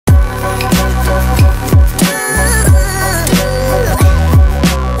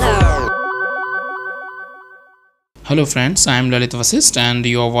Hello friends, I am Lalit Vasist and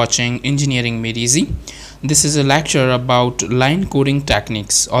you are watching Engineering Made Easy. This is a lecture about line coding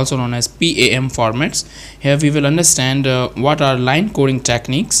techniques, also known as PAM formats. Here we will understand what are line coding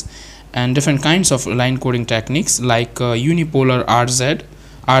techniques and different kinds of line coding techniques like Unipolar RZ.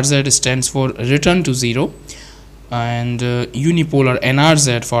 RZ stands for return to zero, and Unipolar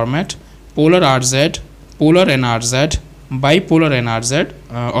NRZ format, Polar RZ, Polar NRZ, Bipolar NRZ,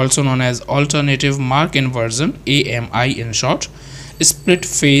 also known as alternative Mark Inversion, AMI in short, split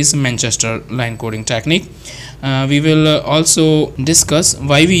phase Manchester line coding technique. We will also discuss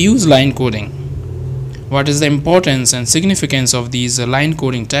why we use line coding, what is the importance and significance of these line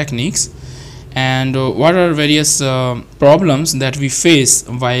coding techniques, and what are various problems that we face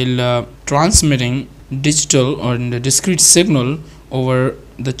while transmitting digital or discrete signal over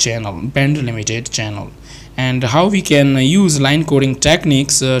the channel, band limited channel, and how we can use line coding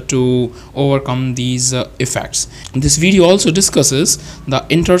techniques to overcome these effects. This video also discusses the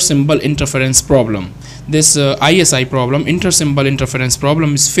intersymbol interference problem. This ISI problem, intersymbol interference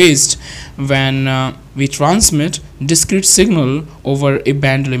problem, is faced when we transmit discrete signal over a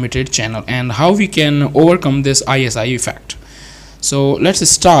band limited channel, and how we can overcome this ISI effect. So let's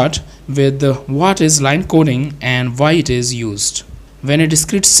start with what is line coding and why it is used. When a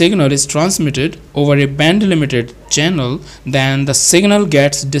discrete signal is transmitted over a band limited channel, then the signal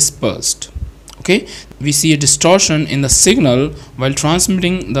gets dispersed. Okay, we see a distortion in the signal while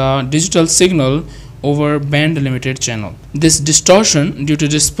transmitting the digital signal over band limited channel. This distortion due to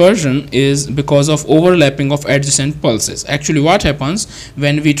dispersion is because of overlapping of adjacent pulses. Actually, what happens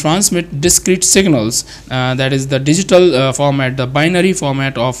when we transmit discrete signals, that is the digital format, the binary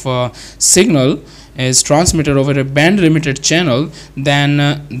format of signal is transmitted over a band limited channel, then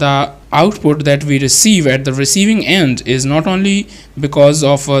the output that we receive at the receiving end is not only because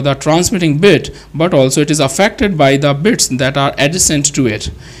of the transmitting bit, but also it is affected by the bits that are adjacent to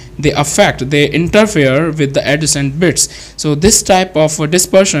it. They interfere with the adjacent bits. So this type of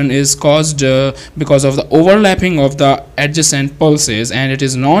dispersion is caused because of the overlapping of the adjacent pulses, and it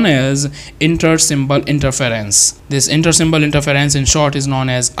is known as intersymbol interference. This intersymbol interference in short is known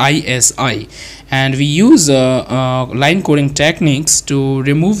as ISI, and we use line coding techniques to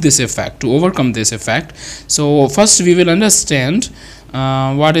remove this effect, to overcome this effect. So first we will understand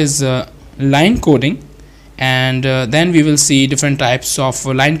what is line coding, and then we will see different types of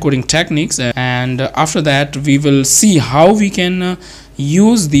line coding techniques, and after that we will see how we can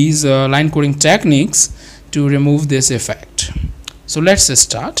use these line coding techniques to remove this effect. So let's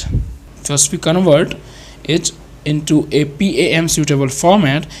start. First we convert it into a PAM suitable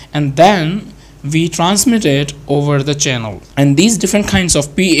format, and then we transmit it over the channel, and these different kinds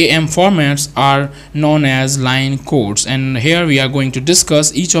of PAM formats are known as line codes, and here we are going to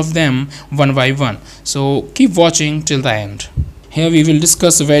discuss each of them one by one. So keep watching till the end. Here we will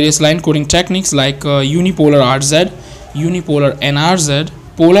discuss various line coding techniques like Unipolar RZ, Unipolar NRZ,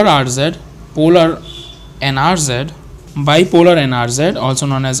 Polar RZ, Polar NRZ, Bipolar NRZ, also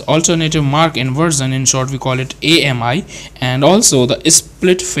known as alternative Mark Inversion, in short we call it AMI, and also the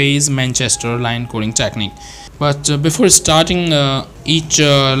split phase Manchester line coding technique. But before starting each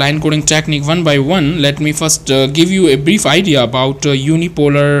line coding technique one by one, let me first give you a brief idea about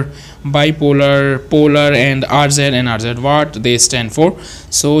unipolar, bipolar, polar, and RZ and NRZ, what they stand for.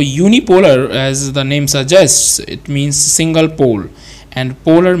 So unipolar, as the name suggests, it means single pole, and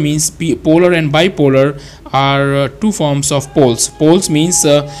polar means polar and bipolar are two forms of poles. Poles means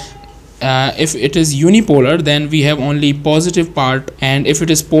if it is unipolar, then we have only positive part, and if it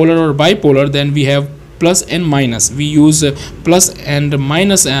is polar or bipolar, then we have plus and minus. We use plus and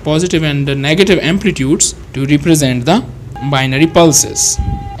minus, positive and negative amplitudes to represent the binary pulses.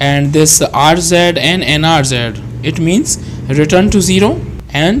 And this RZ and NRZ, it means return to zero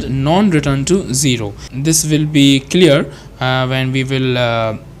and non-return to zero. This will be clear when we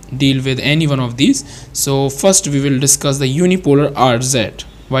will deal with any one of these. So first we will discuss the unipolar RZ,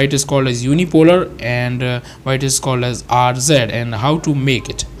 why it is called as unipolar, and why it is called as RZ, and how to make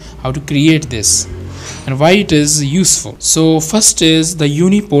it, how to create this, and why it is useful. So first is the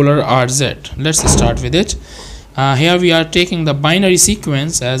unipolar RZ. Let's start with it. Here we are taking the binary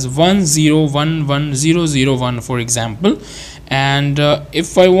sequence as 1011001, for example, and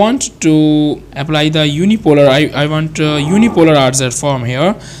if I want to apply the unipolar, I want unipolar RZ form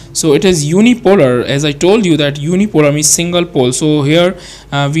here. So it is unipolar, as I told you that unipolar means single pole. So here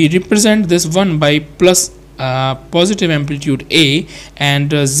we represent this one by plus positive amplitude A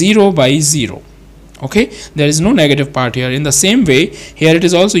and 0 by 0. Okay, there is no negative part here. In the same way, here it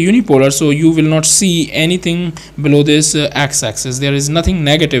is also unipolar, so you will not see anything below this x-axis. There is nothing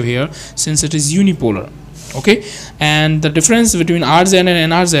negative here since it is unipolar. Okay, and the difference between RZ and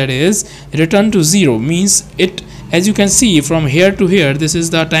NRZ is return to 0 means it, as you can see from here to here, this is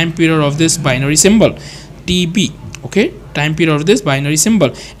the time period of this binary symbol TB. Okay, time period of this binary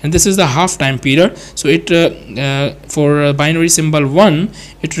symbol, and this is the half time period. So it for binary symbol 1,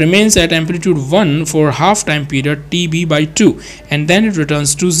 it remains at amplitude 1 for half time period TB by 2, and then it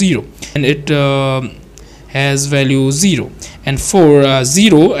returns to 0, and it has value 0. And for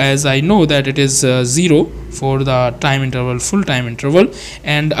 0, as I know that it is 0 for the time interval, full time interval,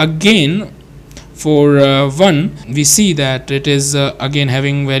 and again for 1 we see that it is again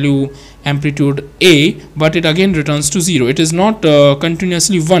having value amplitude A, but it again returns to 0. It is not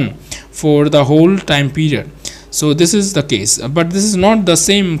continuously 1 for the whole time period. So this is the case, but this is not the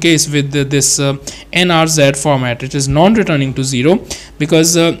same case with this NRZ format. It is non-returning to 0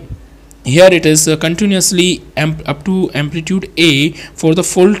 because here it is continuously up to amplitude A for the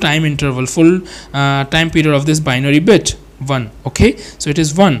full time interval, full time period of this binary bit 1. Okay, so it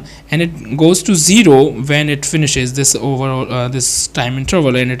is 1, and it goes to 0 when it finishes this overall this time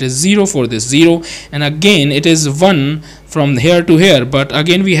interval, and it is 0 for this 0, and again it is 1 from here to here, but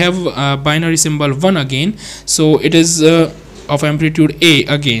again we have binary symbol 1 again, so it is of amplitude A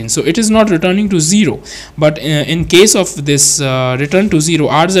again, so it is not returning to 0. But in case of this return to 0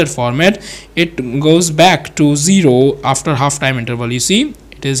 RZ format, it goes back to 0 after half time interval. You see,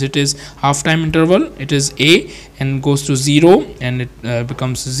 it is half time interval, it is A, and goes to 0, and it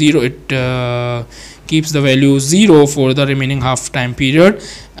becomes 0. It keeps the value 0 for the remaining half time period,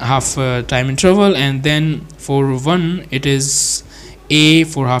 half time interval, and then for 1 it is A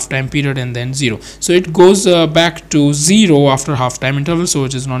for half time period, and then 0. So it goes back to 0 after half time interval, so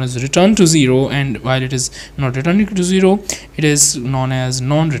it is known as return to 0, and while it is not returning to 0, it is known as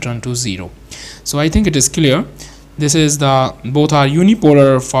non-return to 0. So I think it is clear. This is both are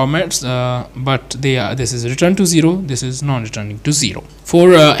unipolar formats, but this is return to 0, this is non-returning to 0. For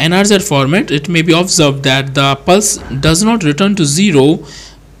NRZ format, it may be observed that the pulse does not return to 0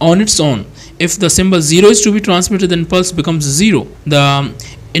 on its own. If the symbol 0 is to be transmitted, then pulse becomes 0. The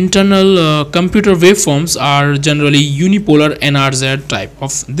internal computer waveforms are generally unipolar NRZ type,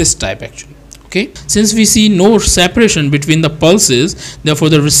 of this type actually. Okay, since we see no separation between the pulses, therefore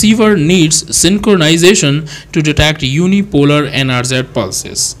the receiver needs synchronization to detect unipolar NRZ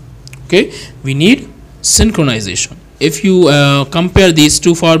pulses. Okay, we need synchronization. If you compare these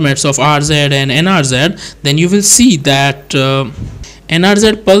two formats of RZ and NRZ, then you will see that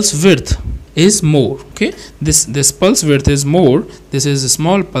NRZ pulse width is more. Okay, this pulse width is more, this is a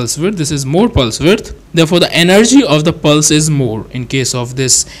small pulse width, this is more pulse width, therefore the energy of the pulse is more in case of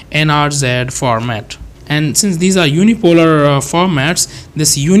this NRZ format. And since these are unipolar formats,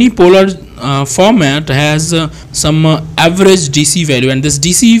 this unipolar format has some average DC value, and this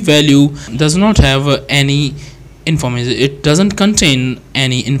DC value does not have any information, it doesn't contain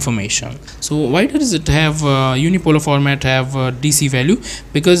any information. So why does it have unipolar format have DC value?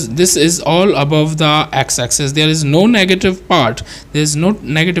 Because this is all above the x-axis, there is no negative part, there is no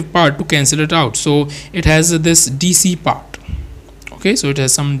negative part to cancel it out, so it has this DC part. Okay, so it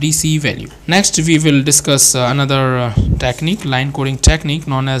has some DC value. Next we will discuss another technique, line coding technique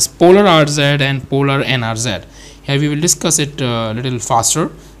known as Polar RZ and Polar NRZ. Here we will discuss it a little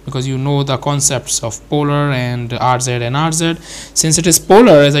faster, because you know the concepts of polar and RZ and RZ. Since it is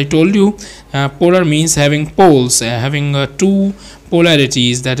polar, as I told you, polar means having poles, having two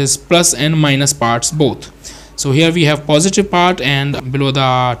polarities, that is plus and minus parts both. So here we have positive part, and below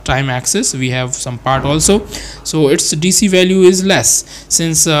the time axis we have some part also, so its DC value is less.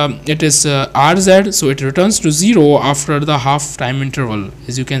 Since it is RZ, so it returns to 0 after the half time interval,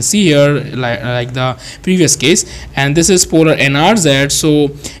 as you can see here, like the previous case. And this is polar NRZ, so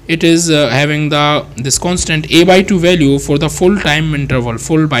it is having this constant a by 2 value for the full time interval,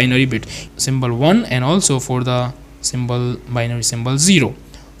 full binary bit symbol 1, and also for the binary symbol 0.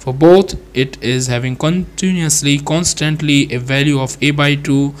 For both, it is having constantly a value of a by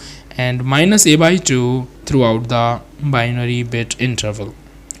 2 and minus a by 2 throughout the binary bit interval.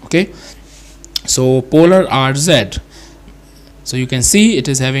 Okay, so polar RZ, so you can see it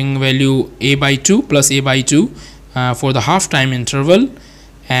is having value a by 2 plus a by 2 for the half time interval,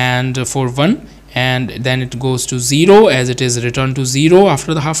 and for 1, and then it goes to 0 as it is returned to 0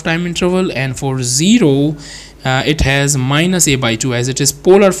 after the half time interval, and for 0 it has minus a by 2 as it is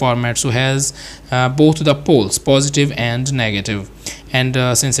polar format, so has both the poles, positive and negative. And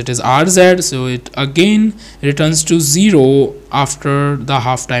since it is RZ, so it again returns to 0 after the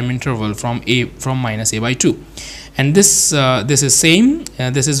half time interval from minus a by 2. And this is same,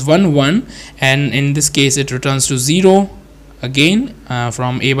 this is 1 1, and in this case it returns to 0 again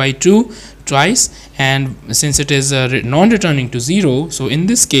from a by 2 twice, and since it is non-returning to 0, so in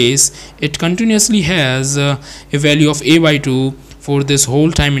this case it continuously has a value of a by 2 for this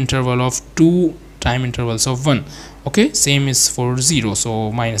whole time interval of 2 time intervals of 1. Okay, same is for 0,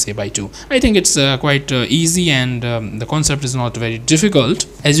 so minus a by 2. I think it's quite easy, and the concept is not very difficult.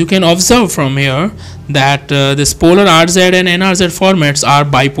 As you can observe from here that this polar RZ and NRZ formats are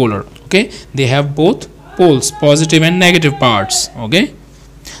bipolar. Okay, they have both poles, positive and negative parts. Okay,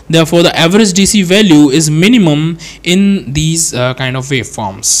 therefore the average DC value is minimum in these kind of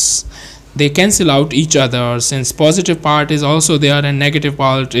waveforms. They cancel out each other, since positive part is also there and negative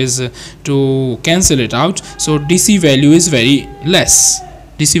part is to cancel it out, so DC value is very less,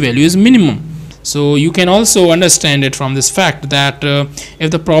 DC value is minimum. So you can also understand it from this fact that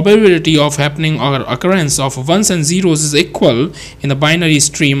if the probability of happening or occurrence of ones and zeros is equal in the binary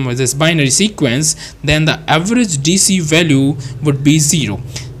stream with this binary sequence, then the average DC value would be 0.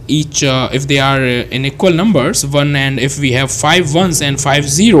 Each if they are in equal numbers, 1, and if we have 5 ones and 5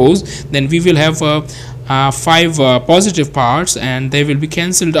 zeros, then we will have 5 positive parts and they will be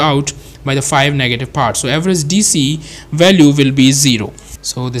cancelled out by the 5 negative parts, so average DC value will be 0.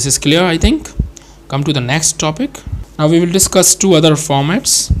 So this is clear, I think. Come to the next topic. Now we will discuss two other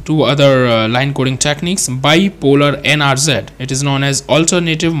formats, two other line coding techniques. Bipolar NRZ, it is known as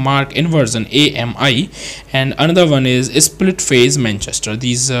alternative Mark Inversion, AMI, and another one is split phase Manchester.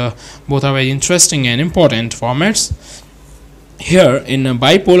 These both are very interesting and important formats. Here in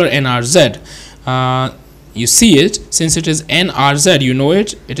bipolar NRZ, you see it, since it is NRZ, you know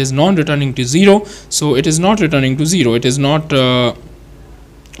it is non-returning to 0, so it is not returning to 0, it is not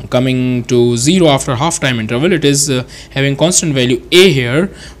coming to 0 after half time interval. It is having constant value a here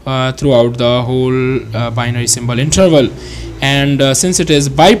throughout the whole binary symbol interval, and since it is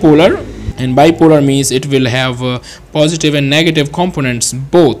bipolar, and bipolar means it will have positive and negative components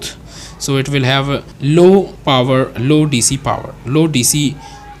both, so it will have low power, low DC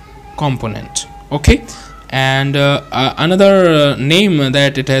component. Okay, and another name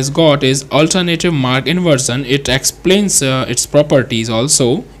that it has got is alternative Mark Inversion. It explains its properties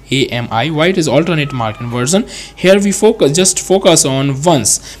also, AMI. Why it is alternate Mark Inversion? Here we just focus on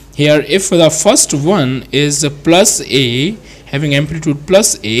ones. Here if the first one is plus a, having amplitude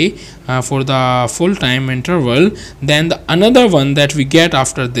plus a for the full time interval, then the another one that we get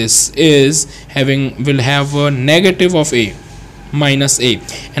after this is will have a negative of a, minus a,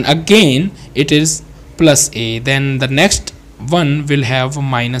 and again it is plus a, then the next one will have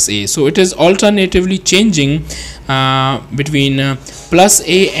minus a. So it is alternatively changing between plus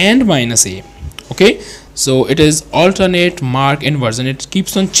a and minus a. Okay, so it is alternate Mark Inversion. It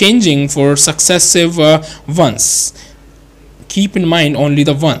keeps on changing for successive ones. Keep in mind only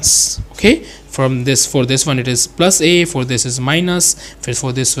the ones. Okay, from this, for this one it is plus a, for this is minus,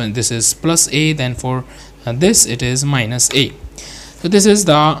 for this one this is plus a, then for this it is minus a. So this is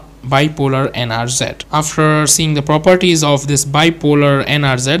the bipolar NRZ. After seeing the properties of this bipolar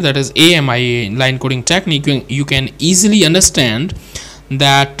NRZ, that is AMI line coding technique, you can easily understand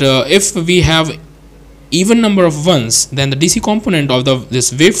that if we have even number of ones, then the DC component of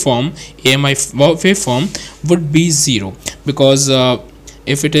this waveform, AMI waveform, would be 0, because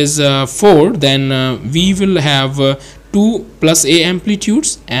if it is 4, then we will have 2 plus a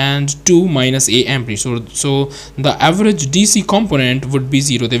amplitudes and 2 minus a amplitude, so the average DC component would be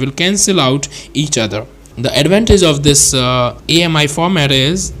 0. They will cancel out each other. The advantage of this AMI format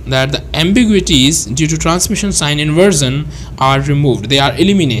is that the ambiguities due to transmission sign inversion are removed, they are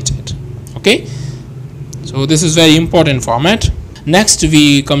eliminated. Okay, so this is very important format. Next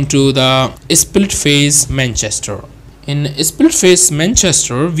we come to the split phase Manchester. In split phase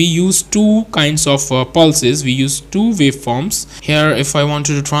Manchester, we use two kinds of pulses. We use two waveforms. Here if I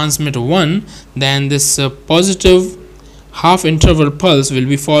wanted to transmit 1, then this positive half interval pulse will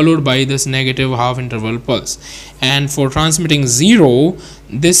be followed by this negative half interval pulse, and for transmitting 0,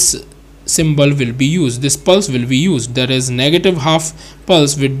 this symbol will be used, this pulse will be used, that is negative half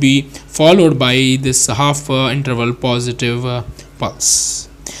pulse will be followed by this half interval positive pulse.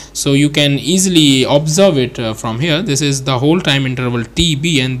 So you can easily observe it from here. This is the whole time interval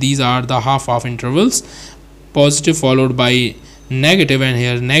TB, and these are the half intervals, positive followed by negative, and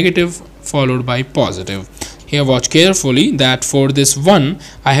here negative followed by positive. Here watch carefully that for this one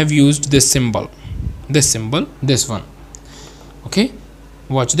I have used this symbol, this one. Okay,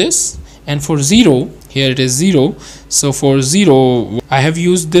 watch this. And for 0, here it is 0, so for 0 I have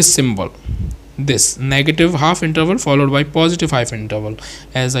used this symbol, this negative half interval followed by positive half interval,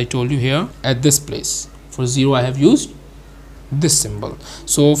 as I told you here at this place. For 0 I have used this symbol.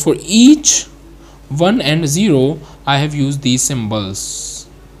 So for each 1 and 0 I have used these symbols.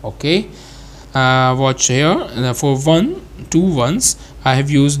 Okay, watch here. For 1, 2 ones, I have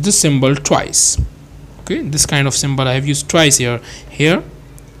used this symbol twice. Okay, this kind of symbol I have used twice here. Here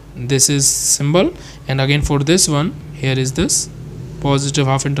this is symbol, and again for this one, here is this positive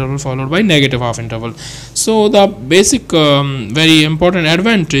half interval followed by negative half interval. So the basic very important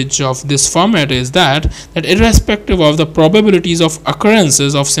advantage of this format is that irrespective of the probabilities of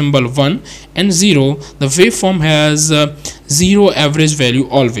occurrences of symbol 1 and 0, the waveform has 0 average value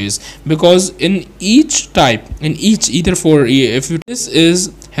always, because in each type, in each either for if this is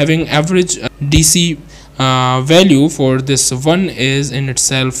having average DC value, for this 1 is in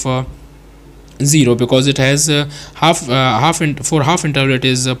itself 0, because it has for half interval it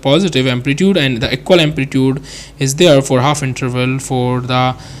is a positive amplitude, and the equal amplitude is there for half interval for the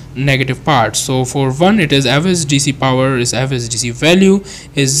negative part. So for 1 it is average DC power is average DC value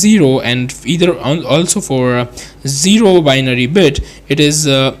is 0, and either also for 0 binary bit it is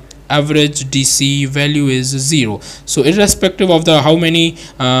average DC value is 0. So irrespective of the how many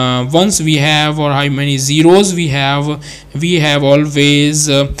ones we have or how many zeros we have always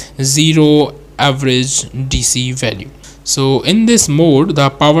 0 average DC value. So in this mode the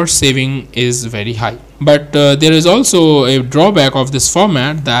power saving is very high, but there is also a drawback of this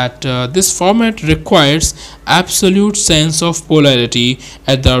format, that this format requires absolute sense of polarity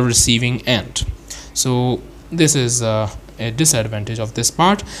at the receiving end. So this is a disadvantage of this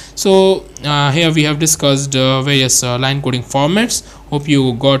part. So here we have discussed various line coding formats. Hope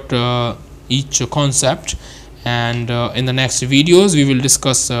you got each concept, and in the next videos we will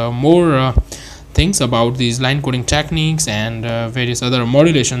discuss more things about these line coding techniques and various other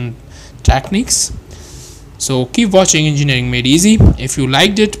modulation techniques. So keep watching Engineering Made Easy. If you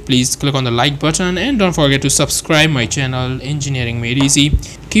liked it, please click on the like button, and don't forget to subscribe my channel Engineering Made Easy.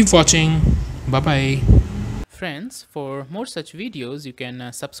 Keep watching. Bye bye. Friends, for more such videos you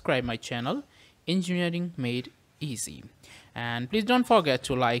can subscribe my channel Engineering Made Easy, and please don't forget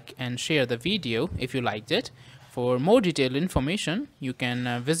to like and share the video if you liked it. For more detailed information you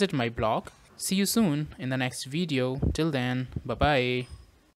can visit my blog. See you soon in the next video. Till then, bye bye.